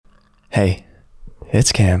Hey,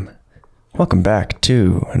 it's Cam. Welcome back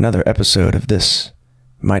to another episode of This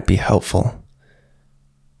Might Be Helpful.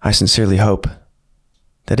 I sincerely hope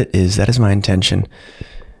that it is. That is my intention.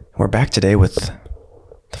 We're back today with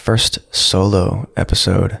the first solo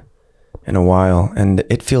episode in a while, and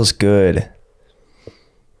it feels good.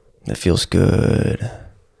 It feels good.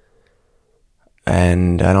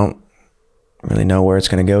 And I don't really know where it's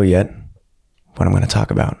going to go yet, what I'm going to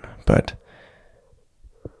talk about, but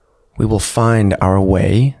we will find our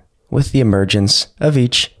way with the emergence of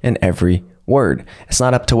each and every word. It's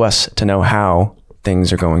not up to us to know how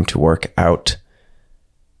things are going to work out.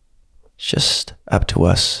 It's just up to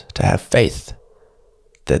us to have faith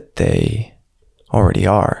that they already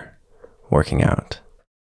are working out.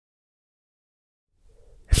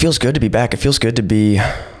 It feels good to be back. It feels good to be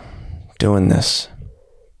doing this.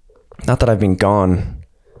 Not that I've been gone.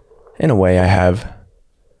 In a way, I have.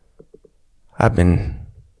 I've been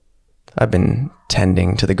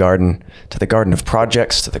tending to the garden of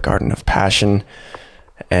projects, to the garden of passion.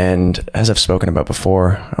 And as I've spoken about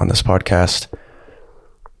before on this podcast,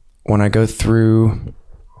 when I go through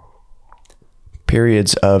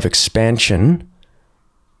periods of expansion,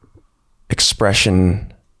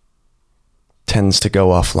 expression tends to go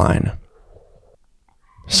offline.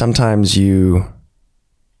 Sometimes you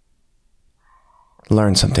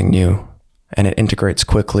learn something new and it integrates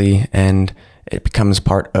quickly and it becomes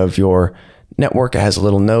part of your network. It has a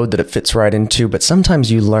little node that it fits right into, but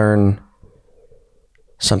sometimes you learn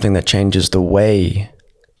something that changes the way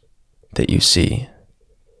that you see.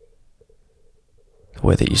 The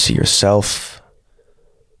way that you see yourself,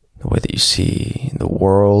 the way that you see the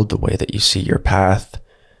world, the way that you see your path.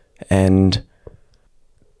 And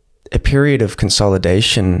a period of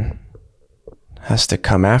consolidation has to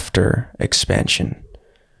come after expansion.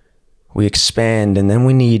 We expand and then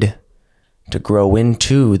we need to grow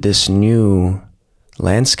into this new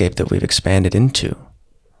landscape that we've expanded into.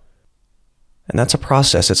 And that's a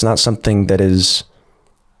process. It's not something that is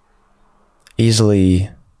easily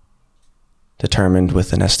determined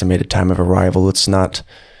with an estimated time of arrival. It's not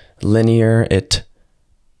linear. It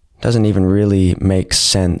doesn't even really make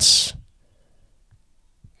sense.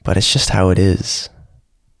 But it's just how it is.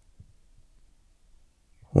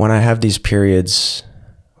 When I have these periods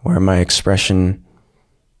where my expression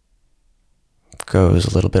goes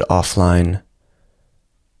a little bit offline,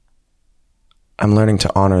 I'm learning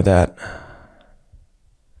to honor that.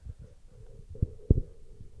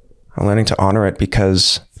 I'm learning to honor it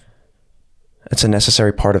because it's a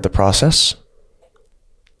necessary part of the process.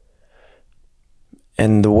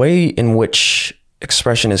 And the way in which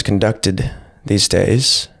expression is conducted these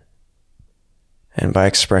days, and by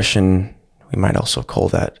expression, we might also call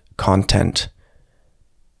that content,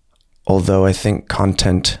 although I think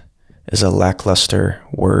content is a lackluster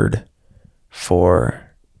word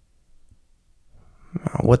for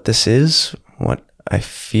what this is, what I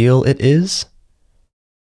feel it is.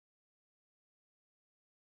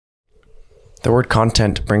 The word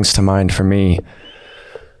content brings to mind for me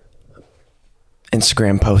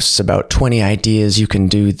Instagram posts about 20 ideas you can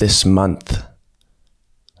do this month.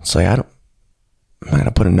 It's like, I'm not going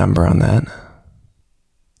to put a number on that.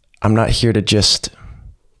 I'm not here to just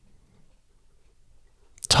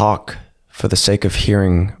talk for the sake of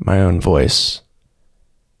hearing my own voice.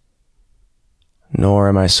 Nor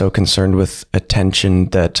am I so concerned with attention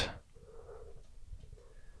that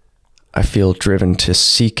I feel driven to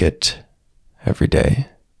seek it every day.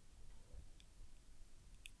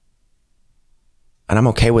 And I'm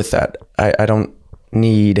okay with that. I don't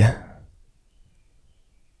need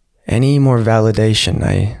any more validation.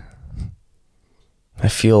 I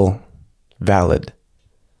feel valid,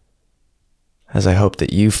 as I hope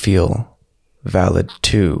that you feel valid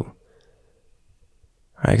too.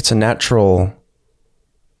 Right? It's a natural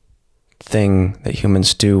thing that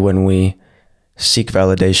humans do when we seek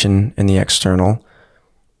validation in the external.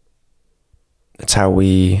 It's how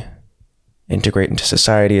we integrate into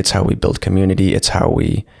society. It's how we build community. It's how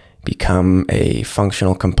we become a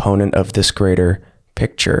functional component of this greater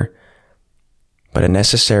picture. But a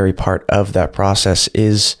necessary part of that process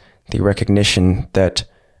is the recognition that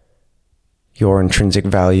your intrinsic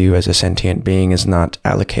value as a sentient being is not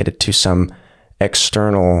allocated to some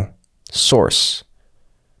external source.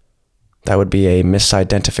 That would be a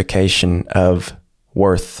misidentification of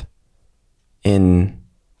worth in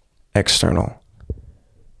external.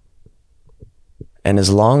 And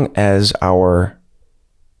as long as our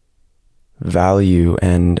value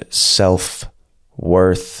and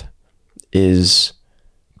self-worth is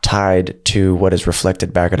tied to what is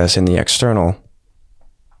reflected back at us in the external,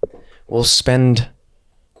 we'll spend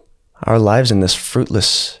our lives in this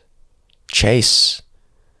fruitless chase,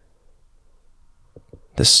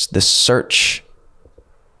 this search,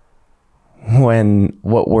 when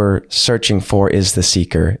what we're searching for is the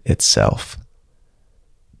seeker itself.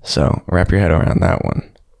 So wrap your head around that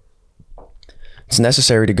one. It's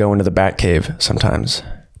necessary to go into the bat cave sometimes.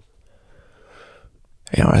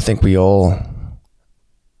 I think we all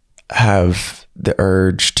have the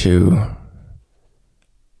urge to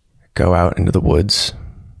go out into the woods,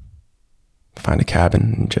 find a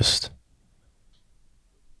cabin, and just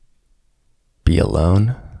be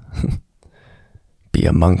alone, be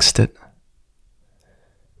amongst it.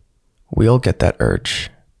 We all get that urge,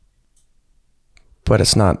 but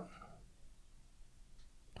it's not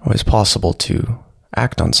always possible to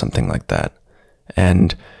act on something like that.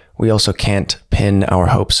 And we also can't pin our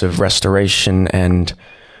hopes of restoration and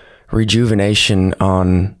rejuvenation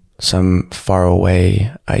on some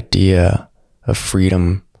faraway idea of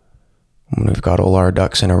freedom when we've got all our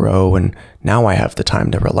ducks in a row and now I have the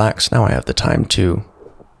time to relax. Now I have the time to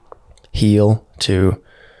heal, to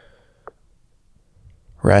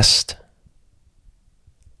rest.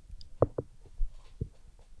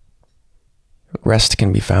 Rest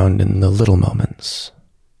can be found in the little moments.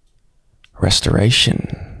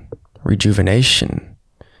 Restoration, rejuvenation,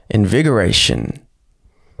 invigoration.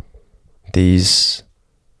 These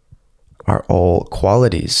are all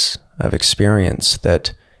qualities of experience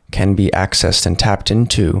that can be accessed and tapped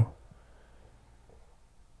into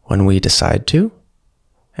when we decide to,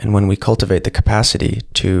 and when we cultivate the capacity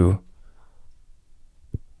to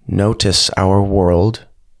notice our world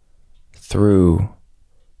through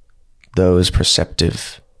those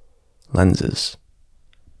perceptive lenses.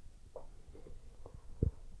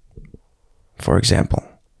 For example,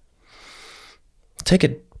 take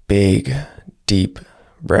a big, deep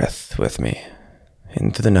breath with me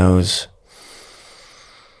into the nose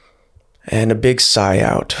and a big sigh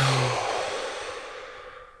out.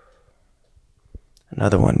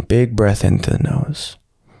 Another one, big breath into the nose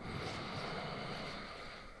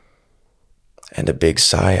and a big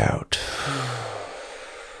sigh out.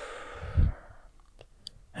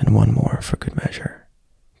 And one more for good measure.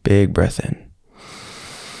 Big breath in.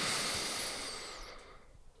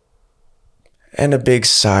 And a big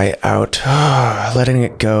sigh out. Letting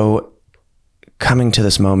it go. Coming to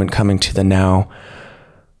this moment, coming to the now.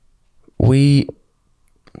 We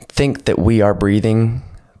think that we are breathing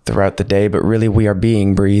throughout the day, but really we are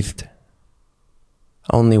being breathed.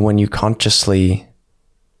 Only when you consciously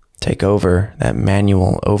take over that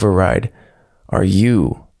manual override are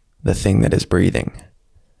you the thing that is breathing.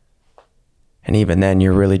 And even then,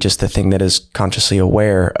 you're really just the thing that is consciously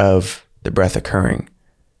aware of the breath occurring.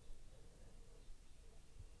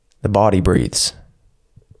 The body breathes.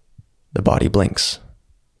 The body blinks.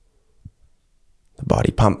 The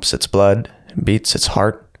body pumps its blood and beats its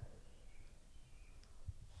heart.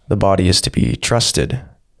 The body is to be trusted.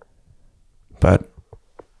 But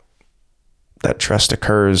that trust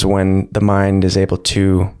occurs when the mind is able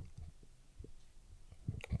to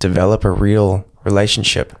develop a real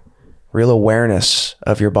relationship, real awareness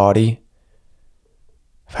of your body,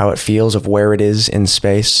 of how it feels, of where it is in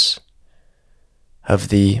space, of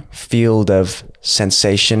the field of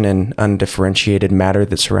sensation and undifferentiated matter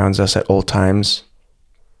that surrounds us at all times.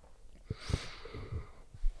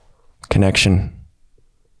 Connection.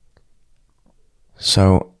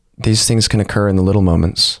 So these things can occur in the little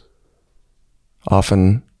moments.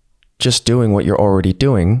 Often just doing what you're already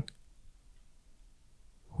doing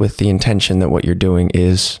with the intention that what you're doing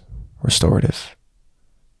is restorative,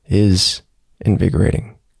 is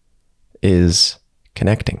invigorating, is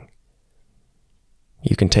connecting.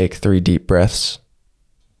 You can take 3 deep breaths,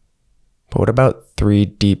 but what about 3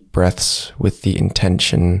 deep breaths with the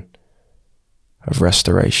intention of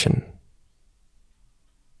restoration?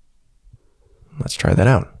 Let's try that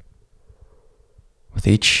out. With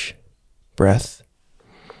each breath,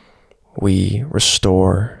 we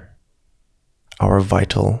restore our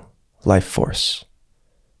vital life force.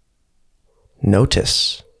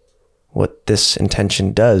 Notice what this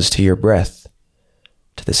intention does to your breath,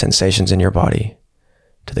 to the sensations in your body,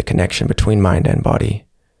 to the connection between mind and body.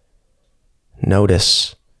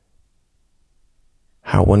 Notice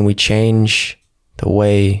how when we change the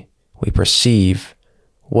way we perceive,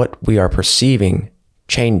 what we are perceiving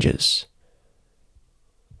changes.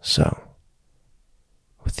 So,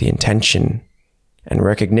 with the intention and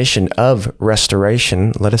recognition of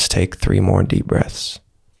restoration, let us take 3 more deep breaths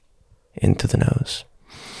into the nose.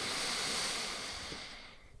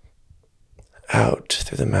 Out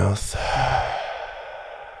through the mouth.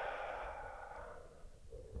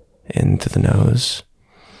 Into the nose.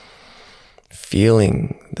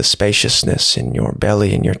 feeling the spaciousness in your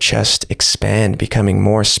belly and your chest expand, becoming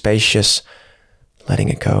more spacious, letting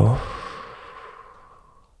it go.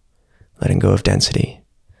 Letting go of density,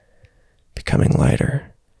 becoming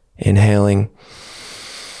lighter. Inhaling,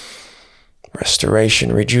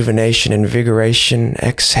 restoration, rejuvenation, invigoration.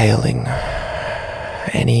 Exhaling,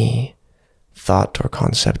 any thought or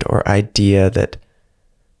concept or idea that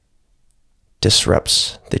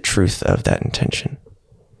disrupts the truth of that intention.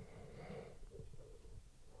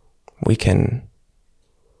 We can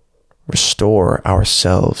restore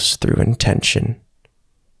ourselves through intention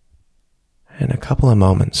and a couple of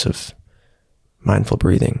moments of mindful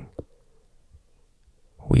breathing.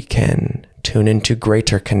 We can tune into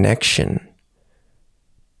greater connection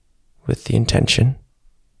with the intention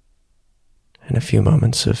and a few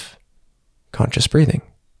moments of conscious breathing.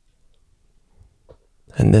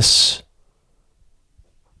 And this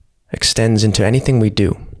extends into anything we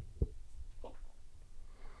do.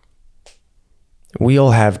 We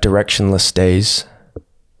all have directionless days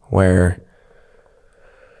where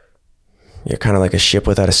you're kind of like a ship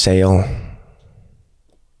without a sail,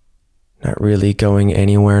 not really going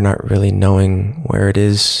anywhere, not really knowing where it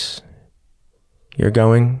is you're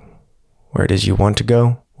going, where it is you want to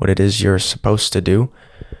go, what it is you're supposed to do.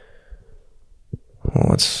 Well,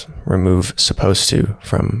 let's remove supposed to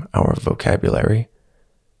from our vocabulary,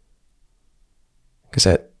 because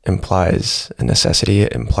that implies a necessity,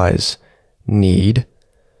 it implies need.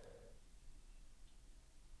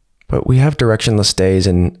 But we have directionless days,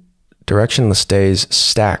 and directionless days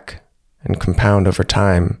stack and compound over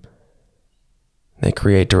time. They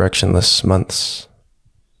create directionless months,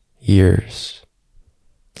 years,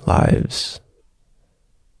 lives.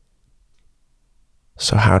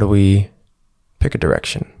 So how do we pick a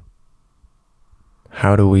direction?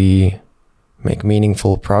 How do we make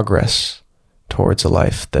meaningful progress towards a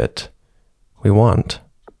life that we want?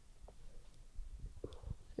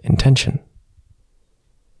 Intention.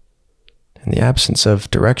 In the absence of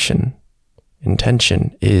direction,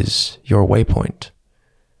 intention is your waypoint.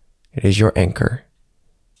 It is your anchor.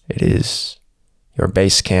 It is your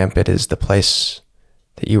base camp. It is the place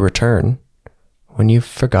that you return when you've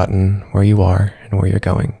forgotten where you are and where you're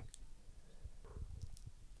going.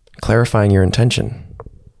 Clarifying your intention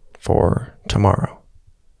for tomorrow.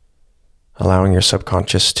 Allowing your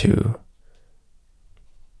subconscious to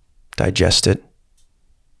digest it,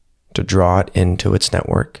 to draw it into its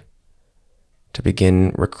network, to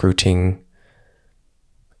begin recruiting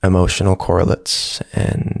emotional correlates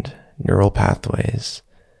and neural pathways.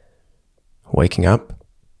 Waking up,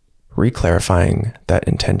 reclarifying that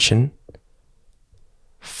intention,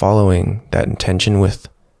 following that intention with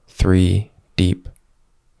 3 deep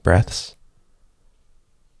breaths.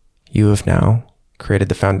 You have now created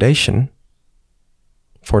the foundation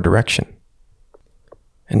for direction.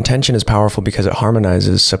 Intention is powerful because it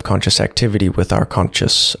harmonizes subconscious activity with our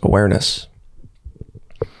conscious awareness.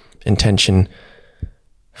 Intention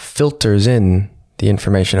filters in the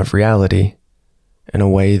information of reality in a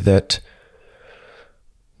way that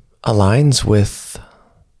aligns with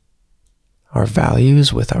our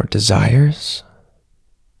values, with our desires,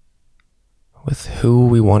 with who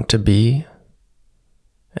we want to be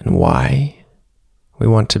and why we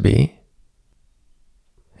want to be.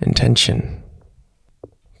 Intention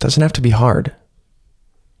doesn't have to be hard.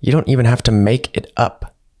 You don't even have to make it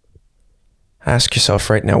up. Ask yourself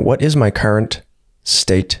right now, what is my current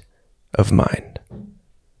state of mind?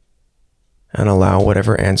 And allow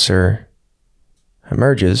whatever answer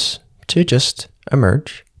emerges to just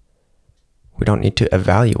emerge. We don't need to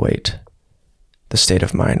evaluate the state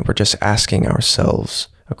of mind. We're just asking ourselves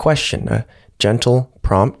a question, a gentle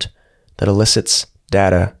prompt that elicits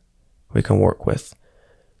data we can work with.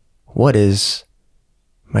 What is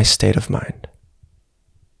my state of mind?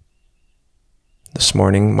 This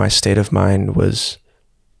morning, my state of mind was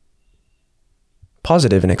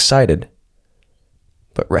positive and excited,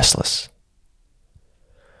 but restless.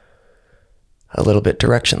 A little bit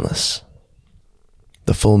directionless.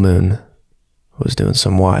 The full moon was doing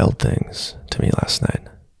some wild things to me last night.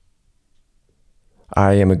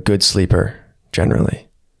 I am a good sleeper, generally.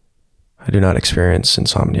 I do not experience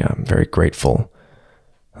insomnia. I'm very grateful.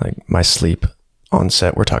 Like my sleep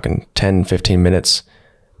onset, we're talking 10, 15 minutes.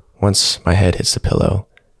 Once my head hits the pillow,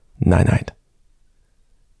 night-night.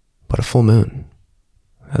 But a full moon,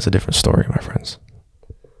 that's a different story, my friends.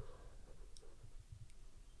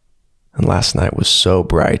 And last night was so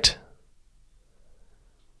bright.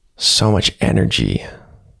 So much energy.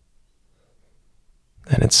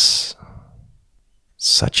 And it's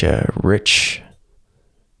such a rich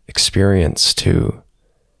experience to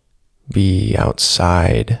be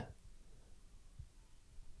outside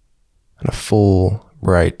on a full,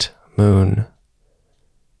 bright moon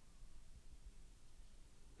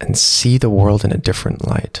and see the world in a different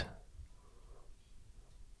light.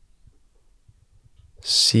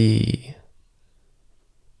 See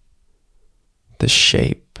the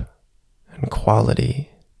shape and quality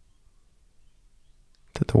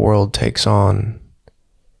that the world takes on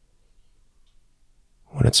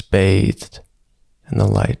when it's bathed in the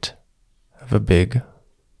light of a big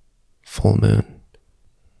full moon.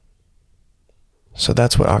 So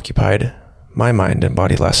that's what occupied my mind and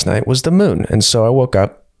body last night, was the moon. And so I woke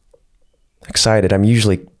up excited. I'm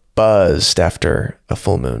usually buzzed after a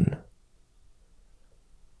full moon.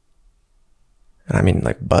 And I mean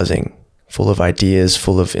like buzzing, full of ideas,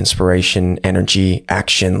 full of inspiration, energy,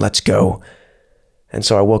 action, let's go. And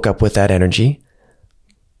so I woke up with that energy,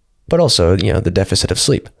 but also, the deficit of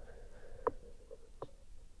sleep.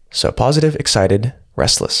 So positive, excited,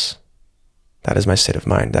 restless. That is my state of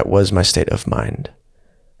mind. That was my state of mind.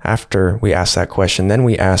 After we ask that question, then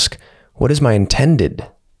we ask, what is my intended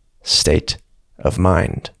state of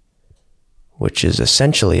mind? Which is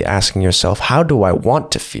essentially asking yourself, how do I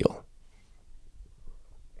want to feel?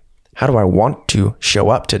 How do I want to show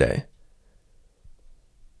up today?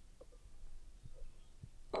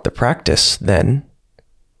 The practice, then,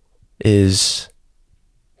 is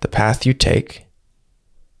the path you take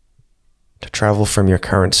to travel from your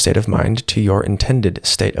current state of mind to your intended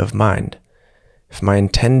state of mind. If my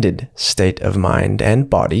intended state of mind and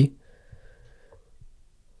body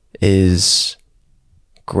is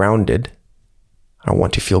grounded, I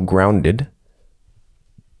want to feel grounded.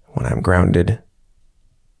 When I'm grounded,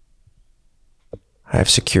 I have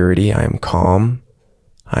security, I am calm,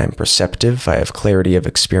 I am perceptive, I have clarity of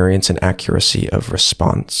experience and accuracy of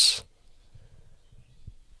response.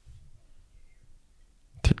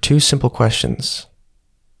 Through two simple questions.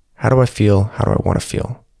 How do I feel? How do I want to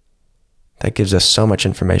feel? That gives us so much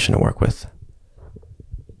information to work with.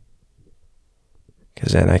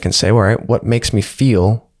 Because then I can say, all right, what makes me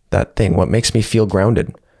feel that thing? What makes me feel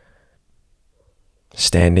grounded?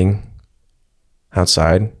 Standing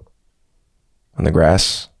outside on the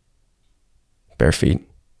grass, bare feet,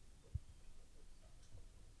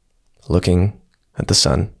 looking at the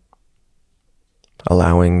sun,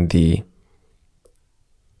 allowing the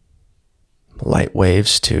light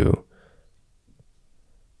waves to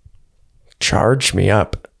charge me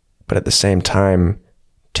up, but at the same time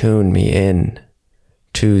tune me in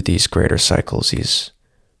to these greater cycles, these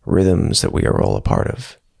rhythms that we are all a part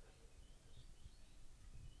of.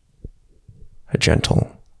 A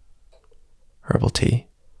gentle herbal tea,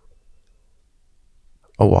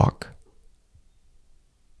 a walk,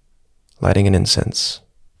 lighting an incense,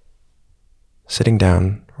 sitting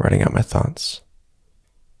down, writing out my thoughts.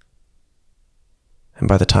 And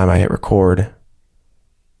by the time I hit record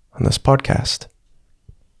on this podcast,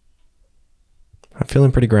 I'm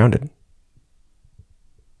feeling pretty grounded.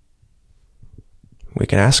 We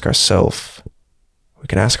can ask ourselves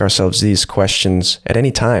these questions at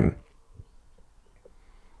any time.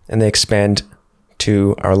 And they expand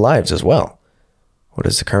to our lives as well. What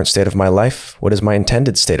is the current state of my life? What is my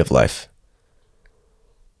intended state of life?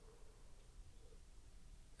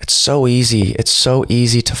 It's so easy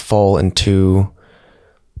to fall into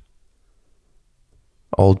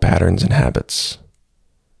old patterns and habits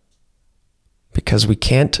because we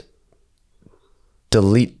can't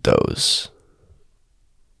delete those.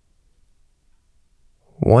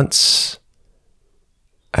 Once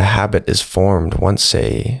a habit is formed, once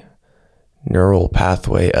a neural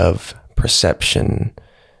pathway of perception,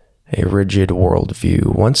 a rigid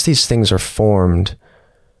worldview, once these things are formed,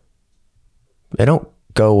 they don't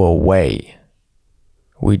go away.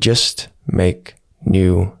 We just make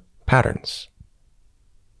new patterns.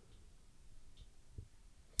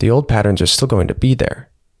 The old patterns are still going to be there.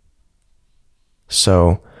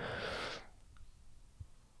 So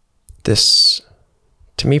this,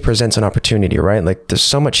 to me, presents an opportunity, right? Like there's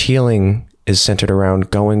so much healing is centered around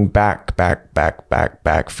going back,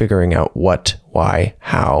 figuring out what, why,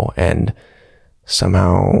 how, and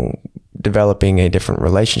somehow developing a different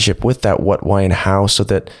relationship with that what, why, and how so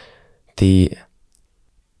that the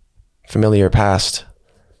familiar past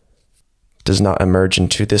does not emerge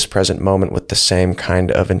into this present moment with the same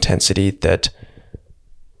kind of intensity that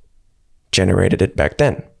generated it back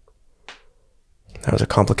then. That was a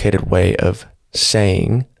complicated way of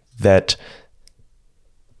saying that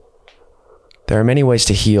there are many ways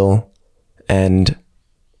to heal, and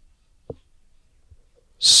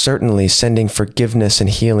certainly sending forgiveness and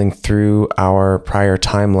healing through our prior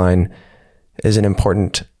timeline is an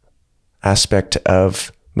important aspect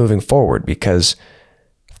of moving forward, because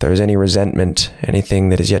there's any resentment, anything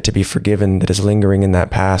that is yet to be forgiven, that is lingering in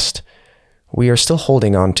that past, we are still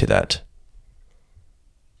holding on to that.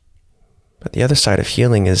 But the other side of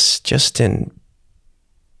healing is just in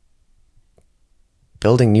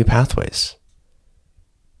building new pathways,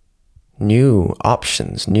 new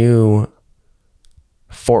options, new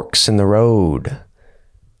forks in the road.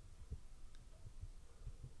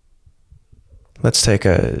 Let's take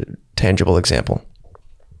a tangible example.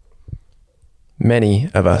 Many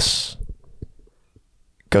of us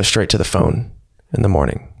go straight to the phone in the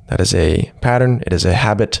morning. That is a pattern. It is a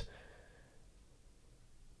habit.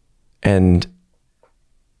 And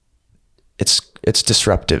it's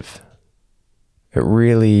disruptive. It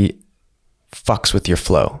really fucks with your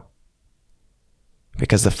flow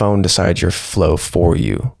because the phone decides your flow for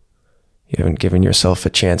you. You haven't given yourself a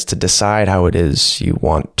chance to decide how it is you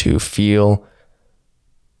want to feel,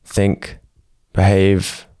 think,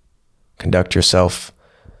 behave, conduct yourself.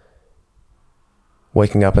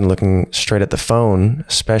 Waking up and looking straight at the phone,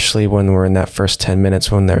 especially when we're in that first 10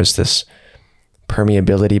 minutes when there's this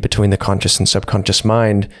permeability between the conscious and subconscious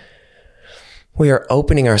mind, we are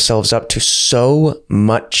opening ourselves up to so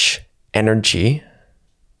much energy.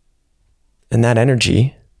 And that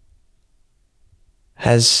energy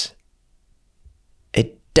has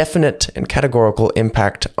a definite and categorical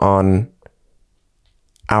impact on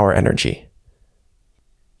our energy.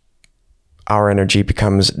 Our energy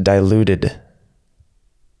becomes diluted.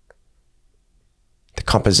 The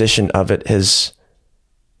composition of it has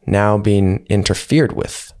now been interfered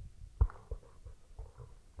with.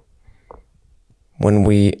 When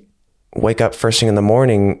we wake up first thing in the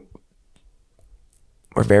morning,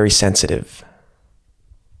 we're very sensitive.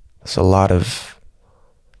 There's a lot of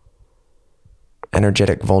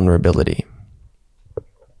energetic vulnerability.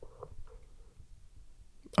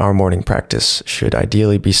 Our morning practice should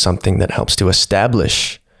ideally be something that helps to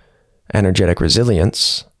establish energetic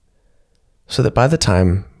resilience so that by the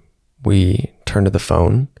time we turn to the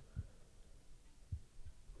phone,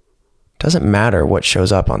 it doesn't matter what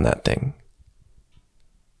shows up on that thing.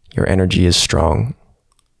 Your energy is strong,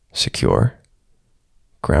 secure,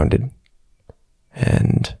 grounded,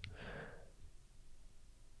 and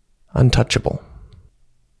untouchable.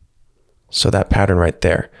 So that pattern right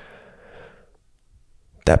there,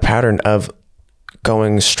 that pattern of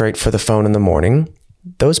going straight for the phone in the morning,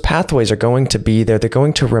 those pathways are going to be there. They're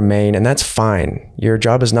going to remain, and that's fine. Your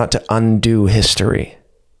job is not to undo history.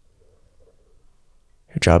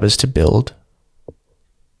 Your job is to build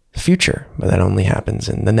the future, but that only happens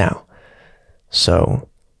in the now. So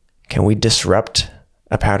can we disrupt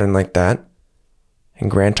a pattern like that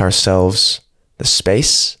and grant ourselves the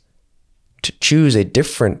space to choose a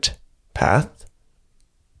different path,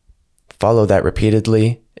 follow that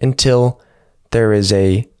repeatedly until there is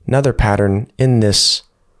another pattern in this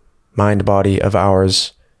mind body of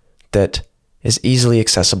ours that is easily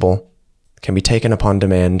accessible, can be taken upon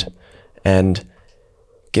demand, and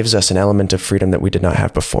gives us an element of freedom that we did not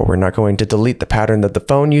have before. We're not going to delete the pattern that the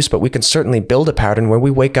phone used, but we can certainly build a pattern where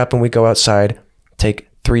we wake up and we go outside, take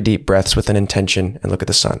 3 deep breaths with an intention, and look at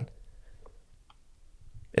the sun.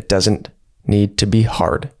 It doesn't need to be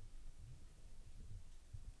hard.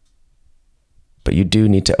 But you do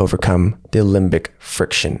need to overcome the limbic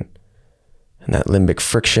friction. And that limbic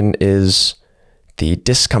friction is the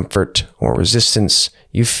discomfort or resistance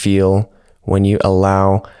you feel when you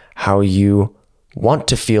allow how you want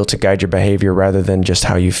to feel to guide your behavior rather than just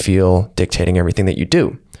how you feel dictating everything that you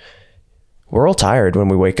do. We're all tired when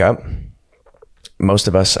we wake up. Most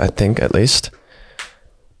of us, I think, at least.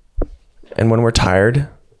 And when we're tired,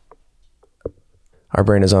 our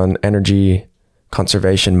brain is on energy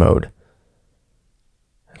conservation mode.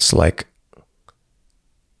 It's like,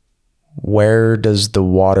 where does the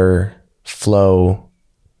water flow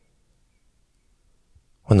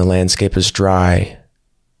when the landscape is dry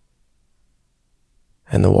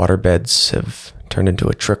and the water beds have turned into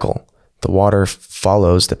a trickle? The water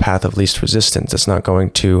follows the path of least resistance. It's not going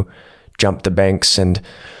to jump the banks and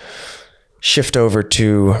shift over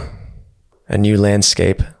to a new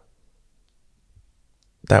landscape.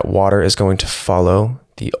 That water is going to follow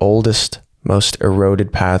the oldest, most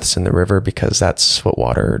eroded paths in the river because that's what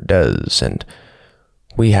water does. And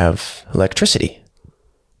we have electricity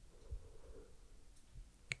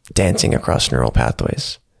dancing across neural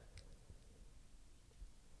pathways.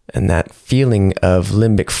 And that feeling of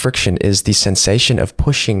limbic friction is the sensation of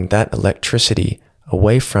pushing that electricity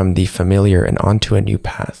away from the familiar and onto a new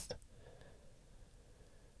path.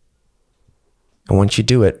 And once you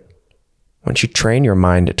do it, once you train your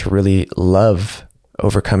mind to really love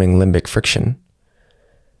overcoming limbic friction,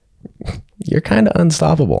 you're kind of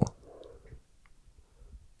unstoppable.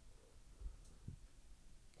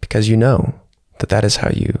 because you know that that is how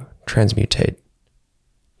you transmutate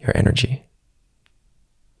your energy.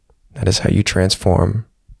 That is how you transform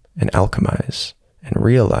and alchemize and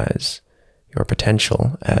realize your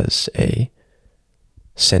potential as a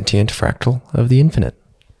sentient fractal of the infinite.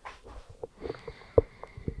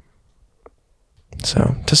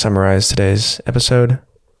 So, to summarize today's episode,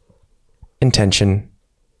 intention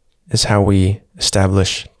is how we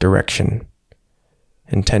establish direction.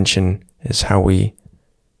 Intention is how we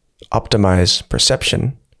optimize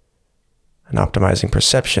perception, and optimizing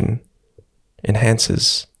perception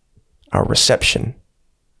enhances our reception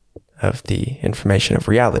of the information of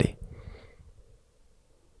reality.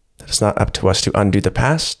 It's not up to us to undo the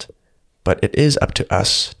past, but it is up to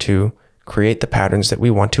us to create the patterns that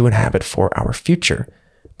we want to inhabit for our future.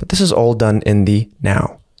 But this is all done in the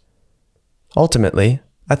now. Ultimately,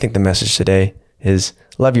 I think the message today is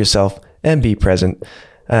love yourself and be present.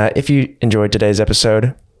 If you enjoyed today's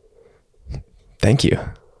episode, thank you.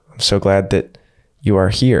 I'm so glad that you are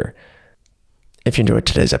here. If you enjoyed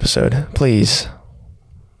today's episode, please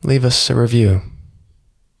leave us a review.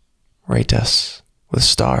 Rate us with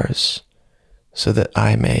stars so that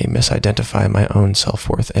I may misidentify my own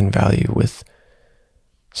self-worth and value with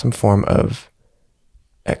some form of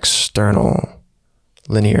external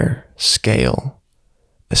linear scale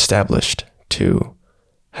established to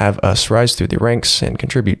have us rise through the ranks and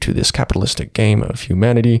contribute to this capitalistic game of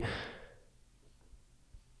humanity.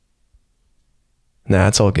 Nah,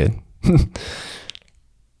 it's all good. All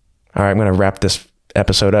right, I'm going to wrap this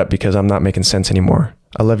episode up because I'm not making sense anymore.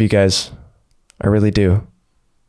 I love you guys. I really do.